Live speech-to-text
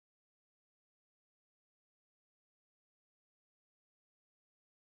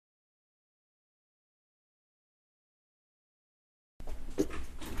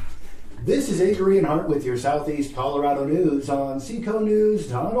This is Adrian Hart with your Southeast Colorado News on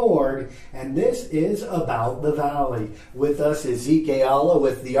seconews.org, and this is About the Valley. With us is Zeke Ayala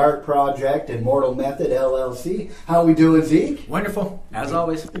with the Art Project and Mortal Method LLC. How we doing, Zeke? Wonderful, as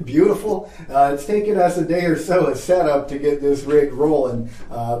always. Beautiful. It's taken us a day or so of setup to get this rig rolling,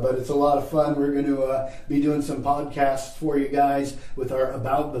 but it's a lot of fun. We're going to be doing some podcasts for you guys with our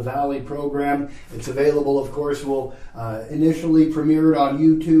About the Valley program. It's available, of course. We'll initially premiere it on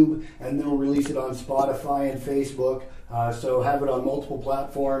YouTube, and then we'll release it on Spotify and Facebook. So have it on multiple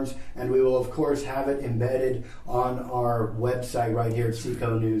platforms, and we will, of course, have it embedded on our website right here at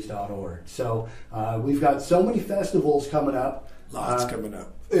seconews.org. So we've got so many festivals coming up. Lots coming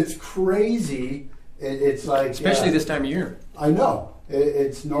up. It's crazy. It's like... Especially this time of year. I know.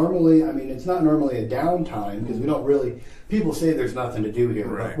 It's normally, it's not normally a downtime because we don't really... People say there's nothing to do here.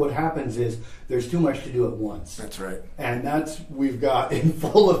 Right. But what happens is there's too much to do at once. That's right. And that's we've got in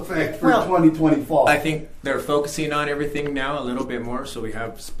full effect for 2020 fall. I think they're focusing on everything now a little bit more, so we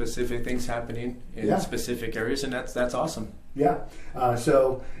have specific things happening in specific areas, and that's awesome. Yeah.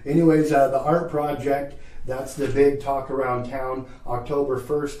 So anyways, the Art Project, that's the big talk around town, October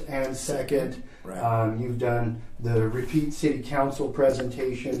 1st and 2nd. Right. You've done the repeat city council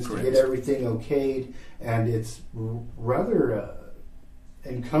presentations to get everything okayed, and it's rather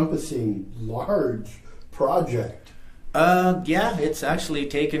encompassing, large project. It's actually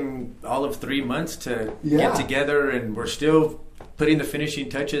taken all of 3 months to get together, and we're still putting the finishing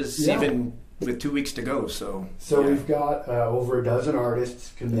touches even with 2 weeks to go. So we've got over a dozen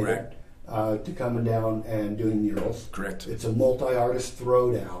artists committed to coming down and doing murals. Correct. It's a multi-artist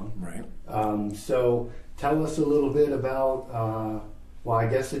throwdown. Right. So tell us a little bit about, I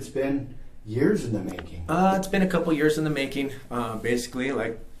guess it's been years in the making. It's been a couple years in the making. Basically,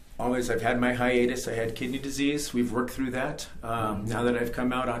 like always, I've had my hiatus. I had kidney disease. We've worked through that. Now that I've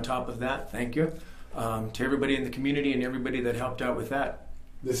come out on top of that, thank you to everybody in the community and everybody that helped out with that.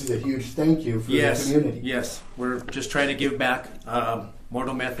 This is a huge thank you for the community. Yes, we're just trying to give back.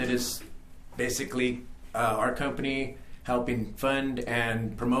 Mortal Method is basically our company helping fund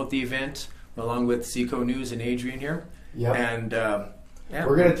and promote the event, along with Seco News and Adrian here. Yep. And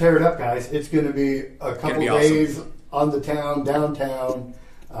we're going to tear it up, guys. It's going to be a couple days on the town, downtown.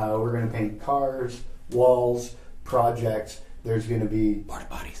 We're going to paint cars, walls, projects. There's going to be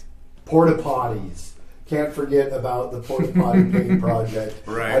porta potties. Can't forget about the porta potty paint project.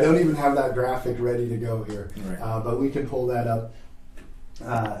 Right. I don't even have that graphic ready to go here, but we can pull that up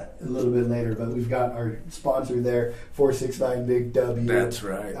a little bit later. But we've got our sponsor there, 469 Big W. That's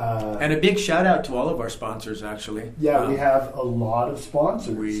right. And a big shout out to all of our sponsors, actually. Yeah, we have a lot of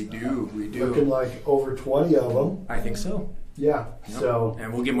sponsors. We do. Looking like over 20 of them. I think so. Yeah. Yep. So,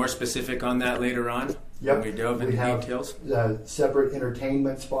 and we'll get more specific on that later on. Yep. When we delve into details. Separate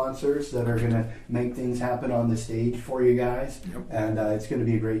entertainment sponsors that are going to make things happen on the stage for you guys. Yep. And it's going to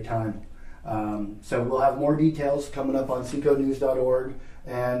be a great time. So we'll have more details coming up on seconews.org,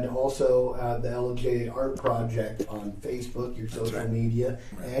 and also the LJ Art Project on Facebook, your social media,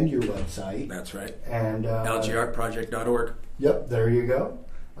 and your website. That's right. And LJArtProject.org. Yep, there you go.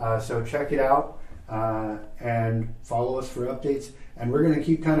 So check it out and follow us for updates. And we're going to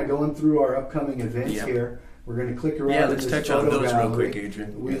keep kind of going through our upcoming events here. We're going to click around. Yeah, let's touch on those real quick,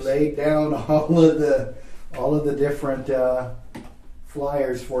 Adrian. We laid down all of the different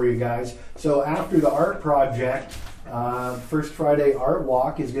flyers for you guys. So after the Art Project, First Friday Art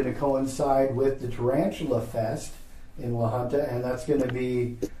Walk is going to coincide with the Tarantula Fest in La Junta, and that's going to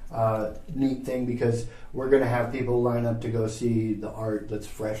be a neat thing because we're going to have people line up to go see the art that's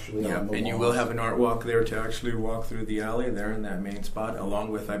freshly on the walls. And you will have an art walk there to actually walk through the alley there in that main spot,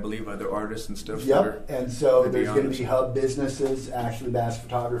 along with, I believe, other artists and stuff. Yep, and so there's going to be hub businesses, Ashley Bass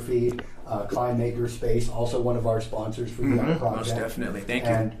Photography, Klein Maker Space, also one of our sponsors for the Art Project. Most definitely, thank you.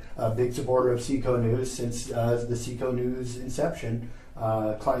 And a big supporter of Seco News since the Seco News inception.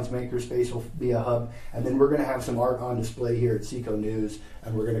 Klein's Makerspace will be a hub, and then we're going to have some art on display here at Seco News,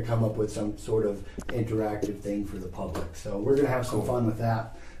 and we're going to come up with some sort of interactive thing for the public. So we're going to have some fun with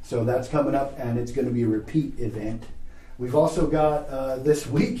that. So that's coming up, and it's going to be a repeat event. We've also got this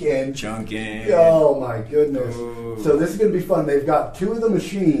weekend. Junkin'. Oh my goodness! Ooh. So this is going to be fun. They've got 2 of the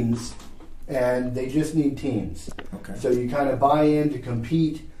machines, and they just need teams. Okay. So you kind of buy in to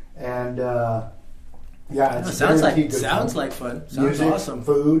compete, and it's sounds like fun. Sounds music, awesome.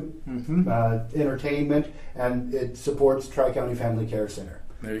 Food, entertainment, and it supports Tri-County Family Care Center.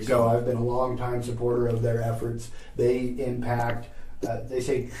 There you So go. I've been a long time supporter of their efforts. They impact they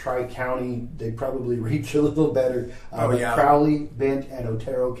say Tri-County, they probably reach a little better. Oh, yeah. Crowley, Bent, and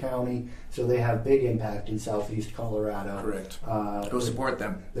Otero County, so they have big impact in southeast Colorado. Correct. Go support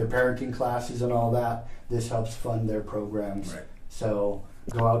them. Their parenting classes and all that. This helps fund their programs. Right. So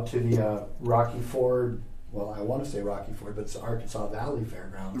go out to the Rocky Ford. Well, I want to say Rocky Ford, but it's the Arkansas Valley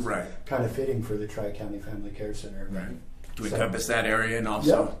Fairgrounds. Right. Kind of fitting for the Tri-County Family Care Center. Right. To encompass that area and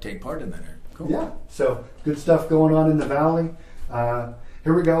also take part in that area. Cool. Yeah. So good stuff going on in the valley.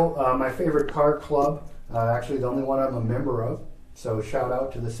 Here we go. My favorite car club. Actually, the only one I'm a member of. So shout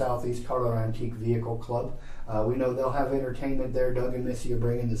out to the Southeast Colorado Antique Vehicle Club. We know they'll have entertainment there. Doug and Missy are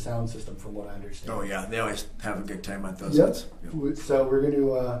bringing the sound system, from what I understand. Oh yeah, they always have a good time at those. Yep. Yep. So we're going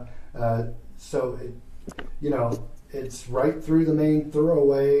to. It's right through the main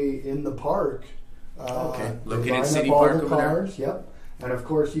thoroughway in the park. Okay. They Located line City up all Park the over there. cars. Yep. And of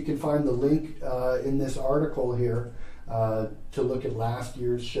course, you can find the link in this article here to look at last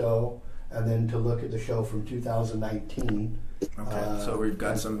year's show and then to look at the show from 2019. Okay. So we've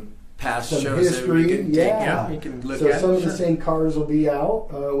got some past Some shows history, that we can take. yeah. You can look So at. some of the Sure. same cars will be out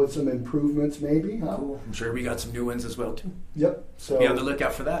with some improvements, maybe. Huh? Cool. I'm sure we got some new ones as well too. Yep. So Be on the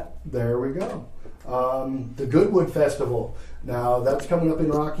lookout for that. there we go. The Goodwood Festival. Now that's coming up in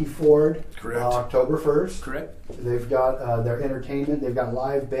Rocky Ford. Correct. October 1st. Correct. They've got their entertainment. They've got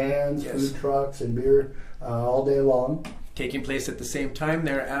live bands, Yes. food trucks, and beer all day long. Taking place at the same time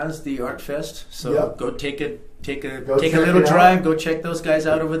there as the Art Fest. So Yep. go take a Go check little it out. drive. Go check those guys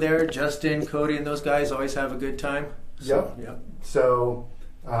out over there. Justin, Cody, and those guys always have a good time. So, Yep. Yep. So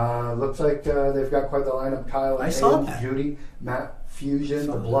looks like they've got quite the lineup. Kyle and I saw Hayden, that. Judy, Matt Fusion,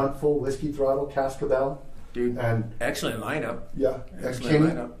 Saw the that. Bluntful, Whiskey Throttle, Cascabel, Dude, and excellent lineup. yeah, and Excellent Kenny.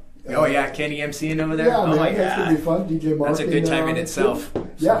 lineup. Oh yeah, Kenny MCing over there. Yeah, oh man, my that's gonna be fun. DJ Mark. That's a good time in itself.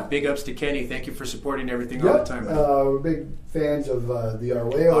 Yeah. So big ups to Kenny. Thank you for supporting everything all the Yep. time. man. We're big fans of the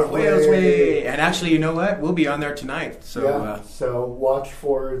Arweo Our Wales Way. And actually, you know what? We'll be on there tonight. So yeah. So watch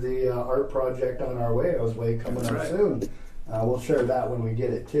for the art project on Arweo's Way coming That's up right. soon. We'll share that when we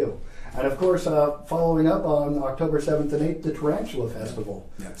get it too. And of course, following up on October 7th and 8th, the Tarantula Festival.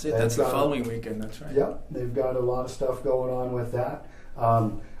 that's it. They've That's the got- following weekend. That's right. Yep, they've got a lot of stuff going on with that.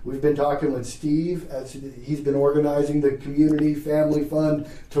 We've been talking with Steve as he's been organizing the community family fund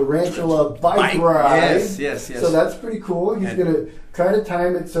Tarantula bike ride. Yes. So that's pretty cool. He's And- going to try to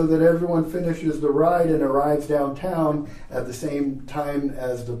time it so that everyone finishes the ride and arrives downtown at the same time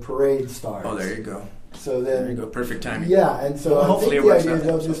as the parade starts. Oh, there you go. So There you then, go. Perfect timing. yeah, and so Well, I hopefully think it the works idea out is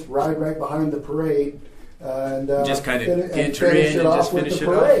they'll then, just ride right behind the parade and Just kind of and enter finish in it and off just with finish the it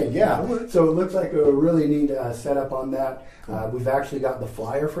off. parade. Yeah, That'll work. so it looks like a really neat setup on that. We've actually got the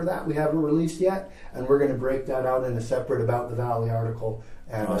flyer for that. We haven't released yet, and we're going to break that out in a separate About the Valley article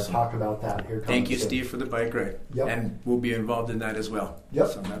and Awesome. talk about that here. Thank you, soon. Steve, for the bike ride. Yep. And we'll be involved in that as well. Yep.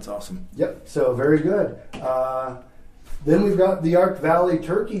 So that's awesome. Yep. So very good. Then we've got the Ark Valley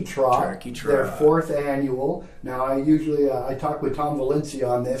Turkey Trot, Turkey Trot. their 4th annual. Now I usually I talk with Tom Valencia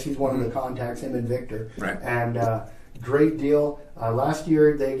on this. He's one of the contacts, him and Victor. Right. And great deal. Last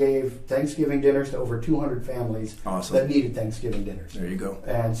year they gave Thanksgiving dinners to over 200 families Awesome. that needed Thanksgiving dinners. There you go.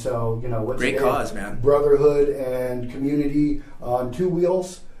 And so what's Great the cause, man. brotherhood and community on two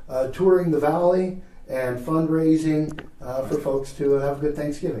wheels, touring the valley and fundraising for folks to have a good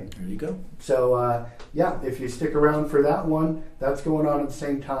Thanksgiving. There you go. So if you stick around for that one, that's going on at the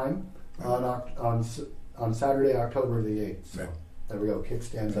same time on Saturday, October the 8th. So Right. there we go.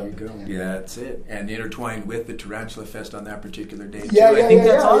 Kickstands There up you to go. 10. Yeah, that's it. And intertwined with the Tarantula Fest on that particular day. Yeah, too. yeah, I think yeah,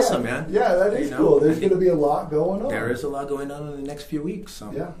 that's yeah, awesome, yeah. man. Yeah, that is You know, cool. There's I going think to be a lot going on. There is a lot going on in the next few weeks.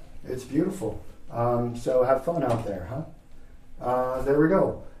 So. Yeah, it's beautiful. So have fun out there, huh? There we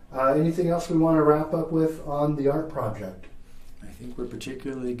go. Anything else we want to wrap up with on the art project? I think we're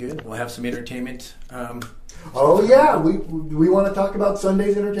particularly good. We'll have some entertainment. Oh yeah, we want to talk about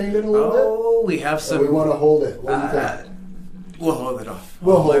Sunday's entertainment a little bit. We have Or some. we want to hold it. What do you think? We'll hold it off.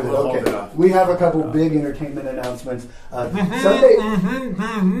 We'll hold it. We'll Okay. hold it off. We have a couple big entertainment announcements. Sunday.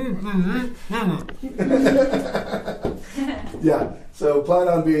 Yeah. So plan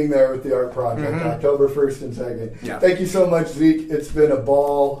on being there with the art project, October 1st and 2nd. Yeah. Thank you so much, Zeke. It's been a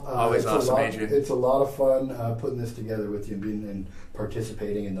ball. Always it's awesome, a lot, Adrian. It's a lot of fun putting this together with you and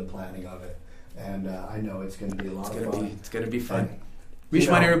participating in the planning of it. And I know it's going to be a lot of fun. It's gonna be fun. And, We just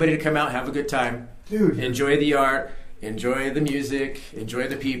you want know- everybody to come out, have a good time, Dude, enjoy the art, enjoy the music, enjoy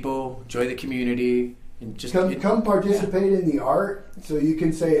the people, enjoy the community, and just come participate in the art so you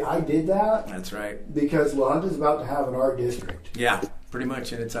can say, I did that, That's right. because La Junta's about to have an art district. Yeah, pretty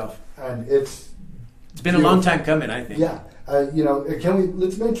much in itself. And it's It's been a long time coming, I think. Yeah.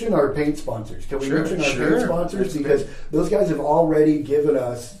 Let's mention our paint sponsors. Can we mention our paint sponsors? Because those guys have already given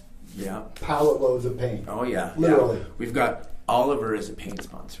us pallet loads of paint. Oh, yeah. Literally. Yeah. We've got Oliver as a paint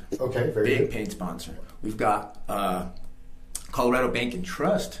sponsor. Okay, very Big good. paint sponsor. We've got Colorado Bank and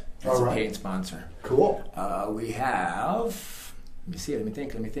Trust as a paint sponsor. Cool. We have... Let me see. Let me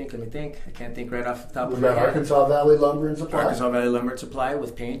think. I can't think right off the top of We've my got head. Arkansas Valley Lumber and Supply. Arkansas Valley Lumber and Supply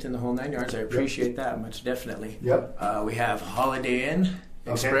with paint and the whole 9 yards. I appreciate that much, definitely. Yep. We have Holiday Inn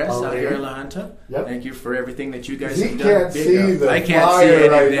Express out here in La Junta. Yep. Thank you for everything that you guys Zeke have done. can't see the I can't flyer see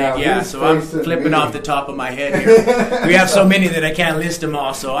anything. right now. Yeah, He's so I'm facing flipping me. off the top of my head here. We have so many that I can't list them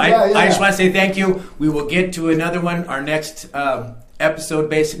all. So I just want to say thank you. We will get to another one. Our next episode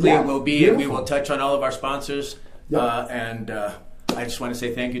basically will be, we will touch on all of our sponsors. Yep. I just want to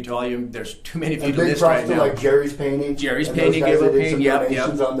say thank you to all you. There's too many of you to list right now. Like Jerry's Painting. Jerry's Painting gave a paint.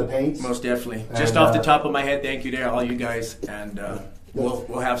 Yep. On the paints. Most definitely. Just off the top of my head, thank you to all you guys. And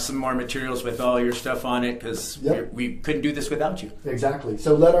we'll have some more materials with all your stuff on it because we couldn't do this without you. Exactly.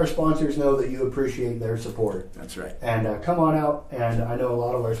 So let our sponsors know that you appreciate their support. That's right. And come on out. And I know a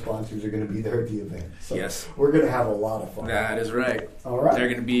lot of our sponsors are going to be there at the event. So yes. We're going to have a lot of fun. That is right. All right. They're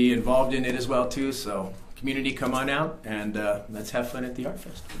going to be involved in it as well too. So community, come on out and let's have fun at the Art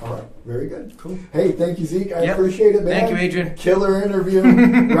Fest. All right. Very good. Cool. Hey, thank you, Zeke. I appreciate it, man. Thank you, Adrian. Killer interview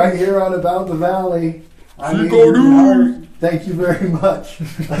right here on About the Valley. I'm Adrian Hart. Thank you very much.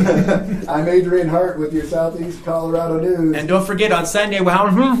 I'm Adrian Hart with your Southeast Colorado News. And don't forget on Sunday,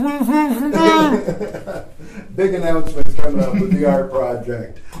 big announcements coming up with the Art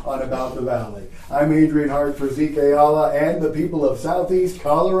Project on About the Valley. I'm Adrian Hart for Zeke Ayala and the people of Southeast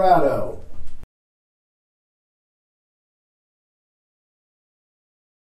Colorado.